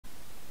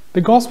The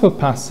Gospel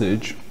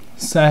passage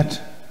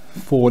set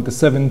for the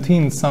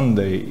 17th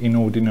Sunday in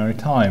Ordinary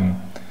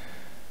Time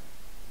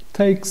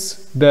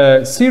takes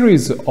the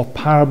series of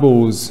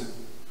parables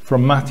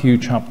from Matthew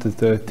chapter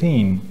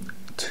 13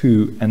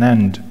 to an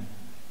end.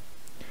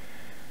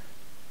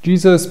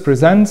 Jesus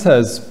presents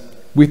us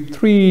with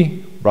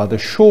three rather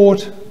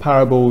short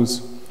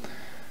parables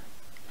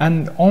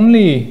and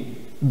only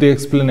the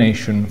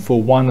explanation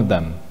for one of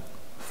them,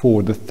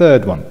 for the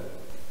third one.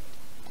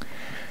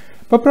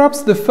 But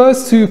perhaps the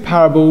first two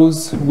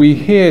parables we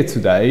hear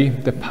today,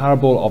 the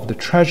parable of the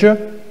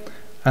treasure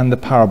and the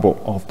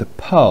parable of the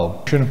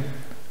pearl,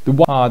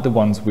 are the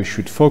ones we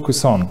should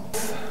focus on.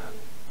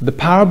 The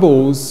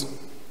parables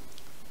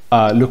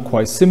look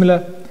quite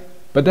similar,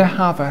 but they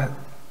have a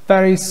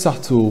very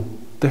subtle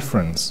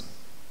difference.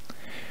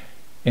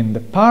 In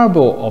the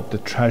parable of the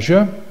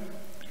treasure,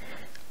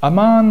 a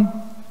man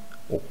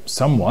or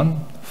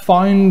someone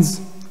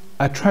finds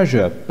a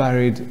treasure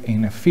buried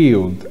in a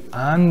field,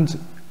 and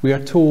we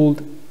are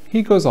told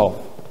he goes off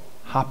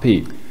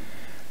happy.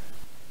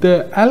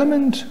 The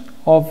element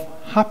of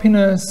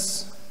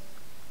happiness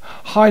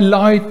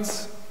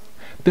highlights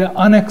the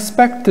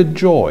unexpected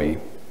joy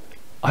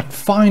at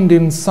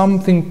finding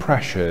something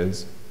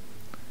precious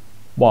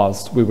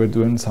whilst we were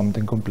doing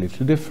something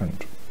completely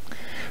different.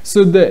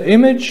 So the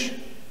image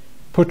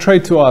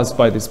portrayed to us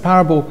by this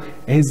parable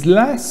is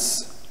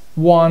less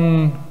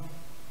one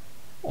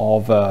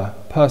of a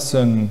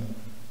person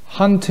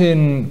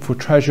hunting for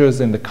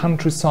treasures in the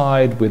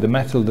countryside with a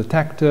metal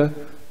detector,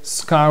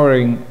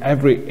 scouring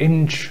every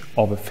inch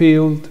of a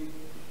field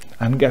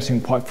and getting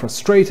quite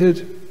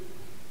frustrated.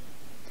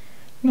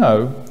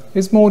 No,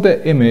 it's more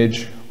the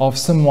image of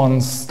someone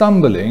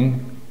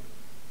stumbling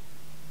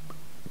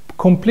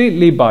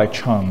completely by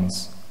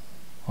chance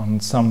on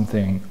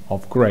something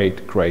of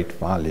great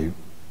value.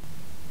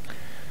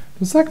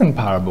 The second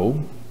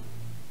parable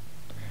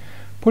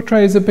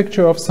portrays a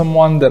picture of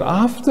someone that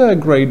after a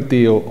great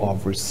deal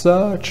of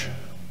research,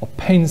 of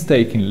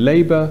painstaking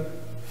labor,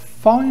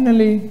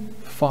 finally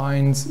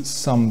finds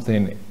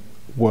something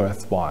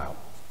worthwhile,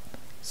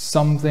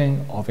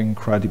 something of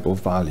incredible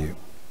value.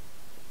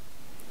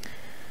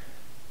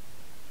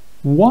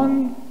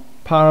 One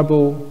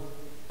parable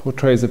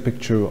portrays a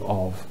picture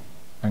of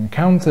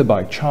encounter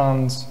by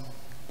chance,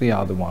 the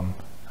other one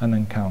an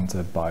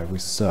encounter by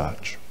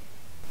research.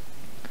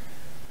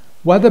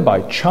 Whether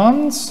by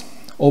chance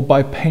or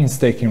by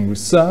painstaking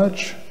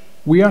research,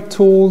 we are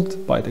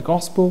told by the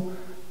Gospel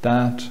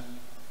that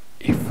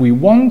if we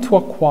want to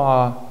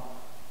acquire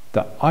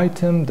the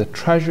item, the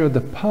treasure, the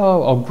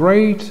pearl of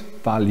great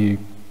value,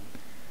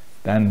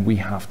 then we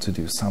have to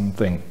do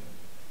something.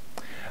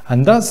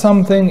 And that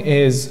something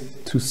is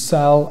to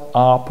sell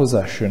our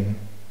possession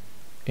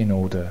in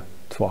order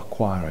to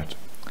acquire it.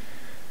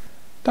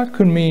 That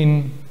could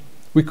mean,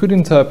 we could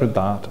interpret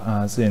that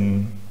as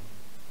in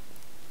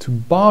to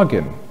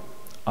bargain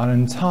our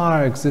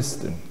entire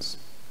existence,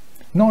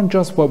 not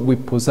just what we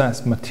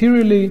possess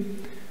materially,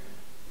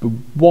 but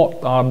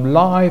what our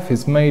life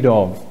is made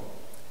of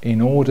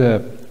in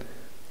order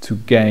to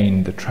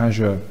gain the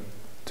treasure,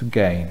 to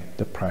gain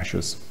the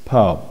precious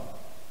pearl.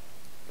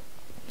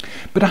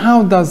 But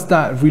how does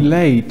that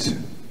relate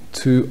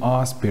to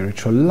our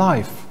spiritual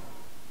life?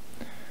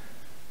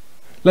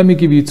 Let me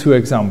give you two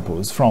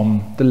examples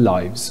from the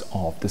lives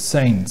of the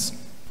saints.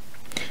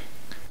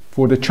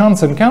 For the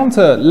chance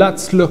encounter,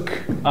 let's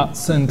look at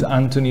Saint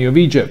Anthony of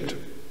Egypt,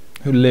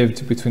 who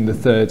lived between the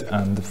 3rd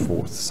and the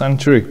 4th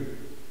century.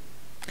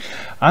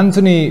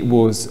 Anthony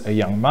was a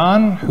young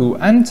man who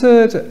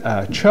entered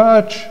a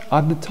church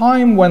at the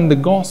time when the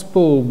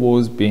Gospel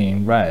was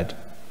being read.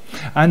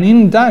 And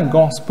in that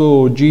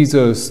Gospel,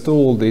 Jesus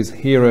told his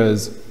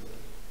hearers,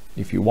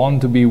 "If you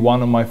want to be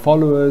one of my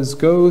followers,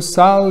 go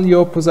sell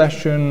your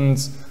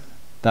possessions,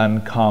 then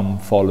come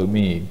follow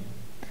me."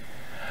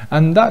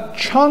 And that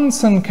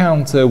chance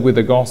encounter with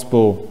the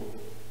Gospel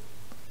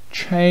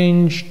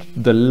changed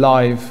the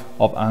life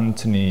of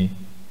Anthony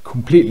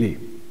completely.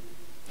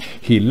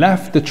 He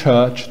left the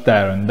church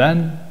there and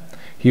then.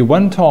 He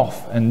went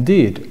off and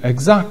did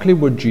exactly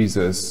what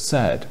Jesus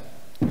said.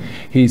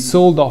 He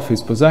sold off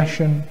his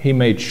possession. He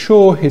made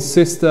sure his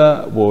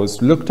sister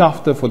was looked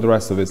after for the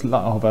rest of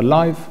her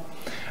life.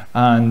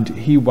 And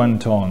he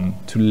went on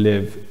to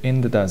live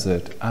in the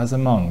desert as a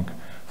monk,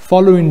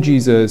 following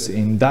Jesus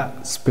in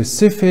that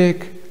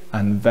specific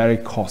and very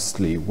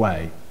costly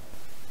way.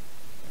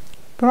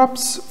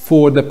 Perhaps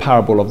for the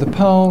parable of the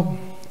pearl,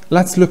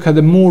 let's look at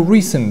a more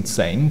recent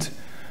saint.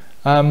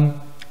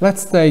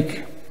 Let's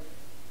take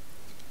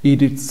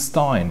Edith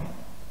Stein,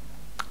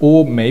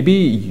 or maybe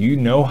you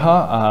know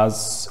her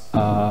as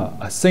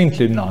a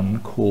saintly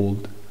nun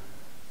called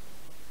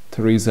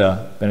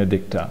Teresa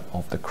Benedicta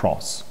of the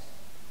Cross.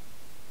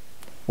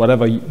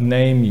 Whatever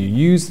name you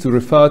use to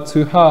refer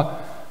to her,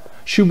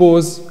 she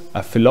was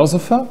a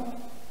philosopher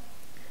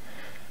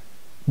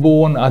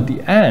born at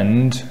the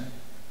end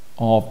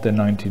of the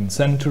 19th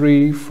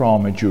century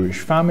from a Jewish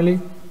family.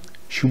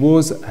 She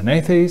was an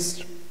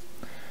atheist.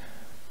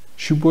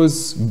 She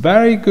was a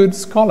very good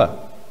scholar,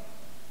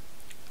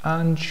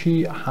 and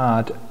she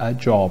had a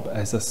job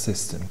as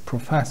assistant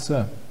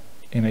professor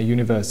in a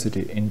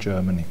university in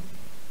Germany.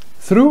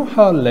 Through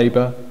her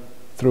labor,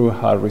 through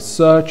her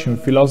research in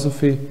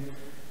philosophy,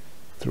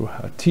 through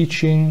her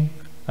teaching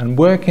and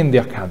work in the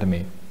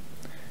academy,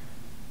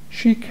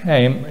 she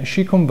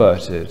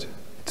converted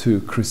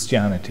to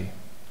Christianity.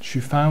 She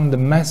found the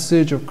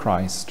message of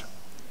Christ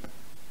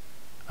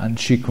and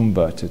she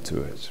converted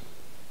to it.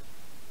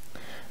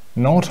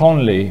 Not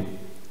only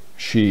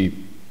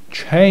she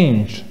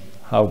changed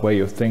her way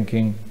of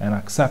thinking and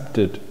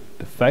accepted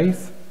the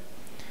faith,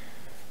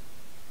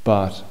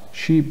 but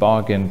she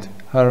bargained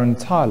her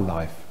entire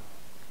life,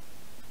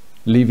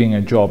 leaving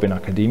a job in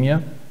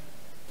academia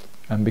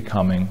and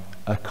becoming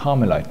a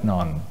Carmelite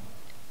nun.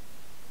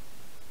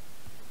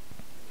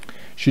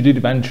 She did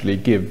eventually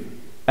give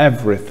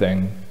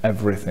everything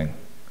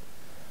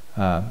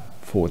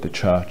for the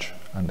church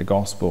and the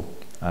gospel,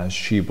 as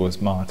she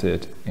was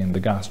martyred in the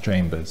gas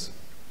chambers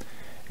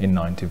in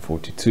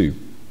 1942.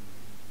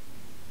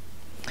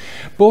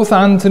 Both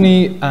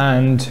Anthony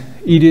and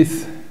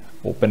Edith,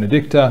 or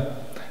Benedicta,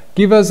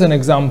 give us an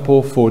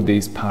example for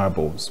these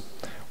parables.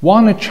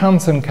 One, a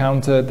chance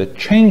encounter that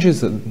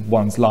changes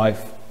one's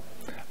life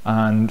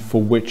and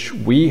for which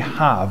we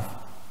have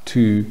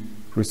to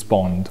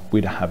respond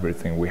with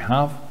everything we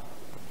have.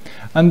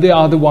 And the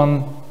other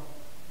one,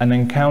 an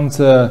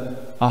encounter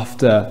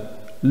after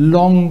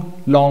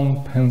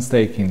long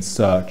painstaking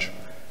search,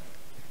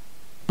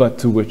 but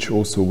to which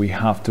also we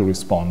have to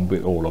respond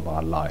with all of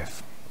our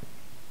life.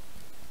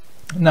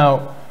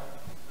 Now,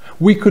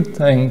 we could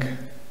think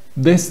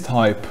this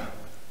type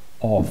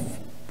of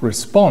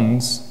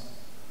response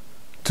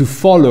to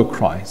follow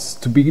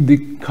Christ, to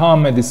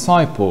become a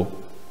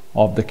disciple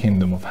of the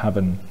kingdom of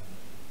heaven,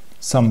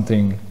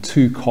 something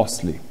too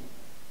costly,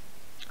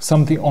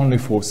 something only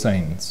for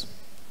saints.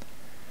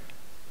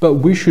 But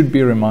we should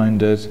be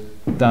reminded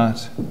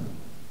that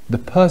the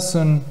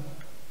person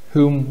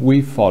whom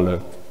we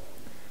follow,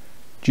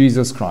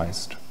 Jesus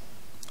Christ,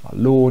 our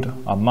Lord,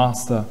 our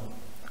Master,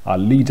 our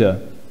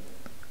leader,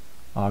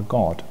 our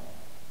God,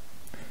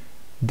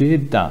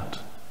 did that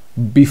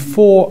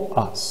before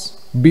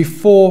us,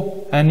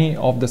 before any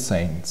of the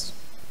saints.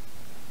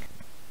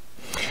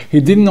 He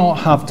did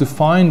not have to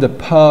find a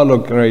pearl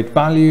of great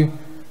value,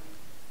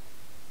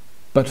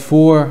 but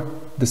for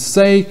the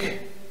sake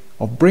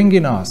of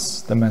bringing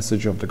us the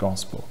message of the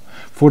gospel,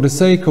 for the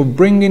sake of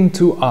bringing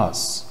to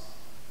us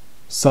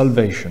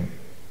salvation,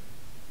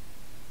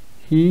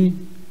 he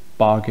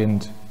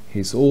bargained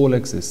his whole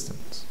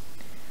existence.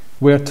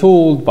 We are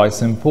told by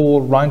St.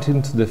 Paul,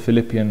 writing to the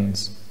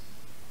Philippians,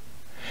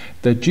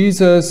 that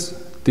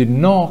Jesus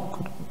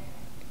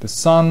the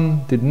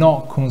Son did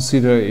not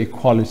consider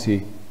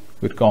equality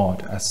with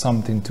God as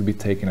something to be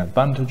taken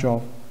advantage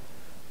of,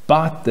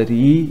 but that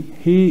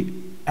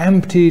he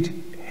emptied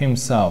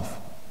himself,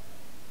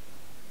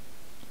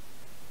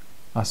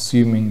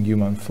 assuming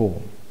human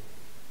form,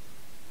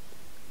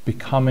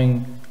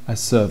 becoming a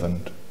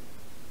servant,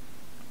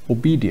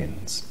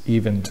 obedience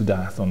even to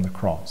death on the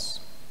cross.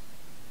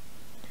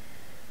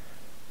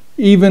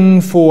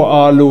 Even for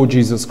our Lord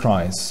Jesus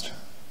Christ,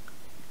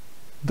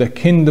 the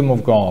kingdom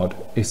of God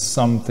is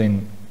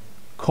something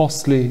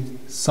costly,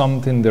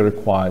 something that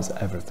requires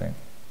everything.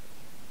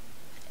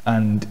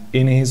 And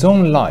in his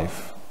own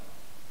life,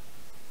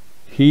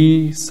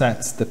 he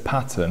sets the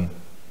pattern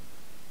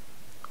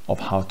of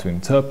how to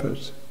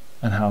interpret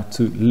and how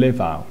to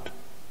live out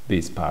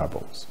these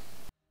parables.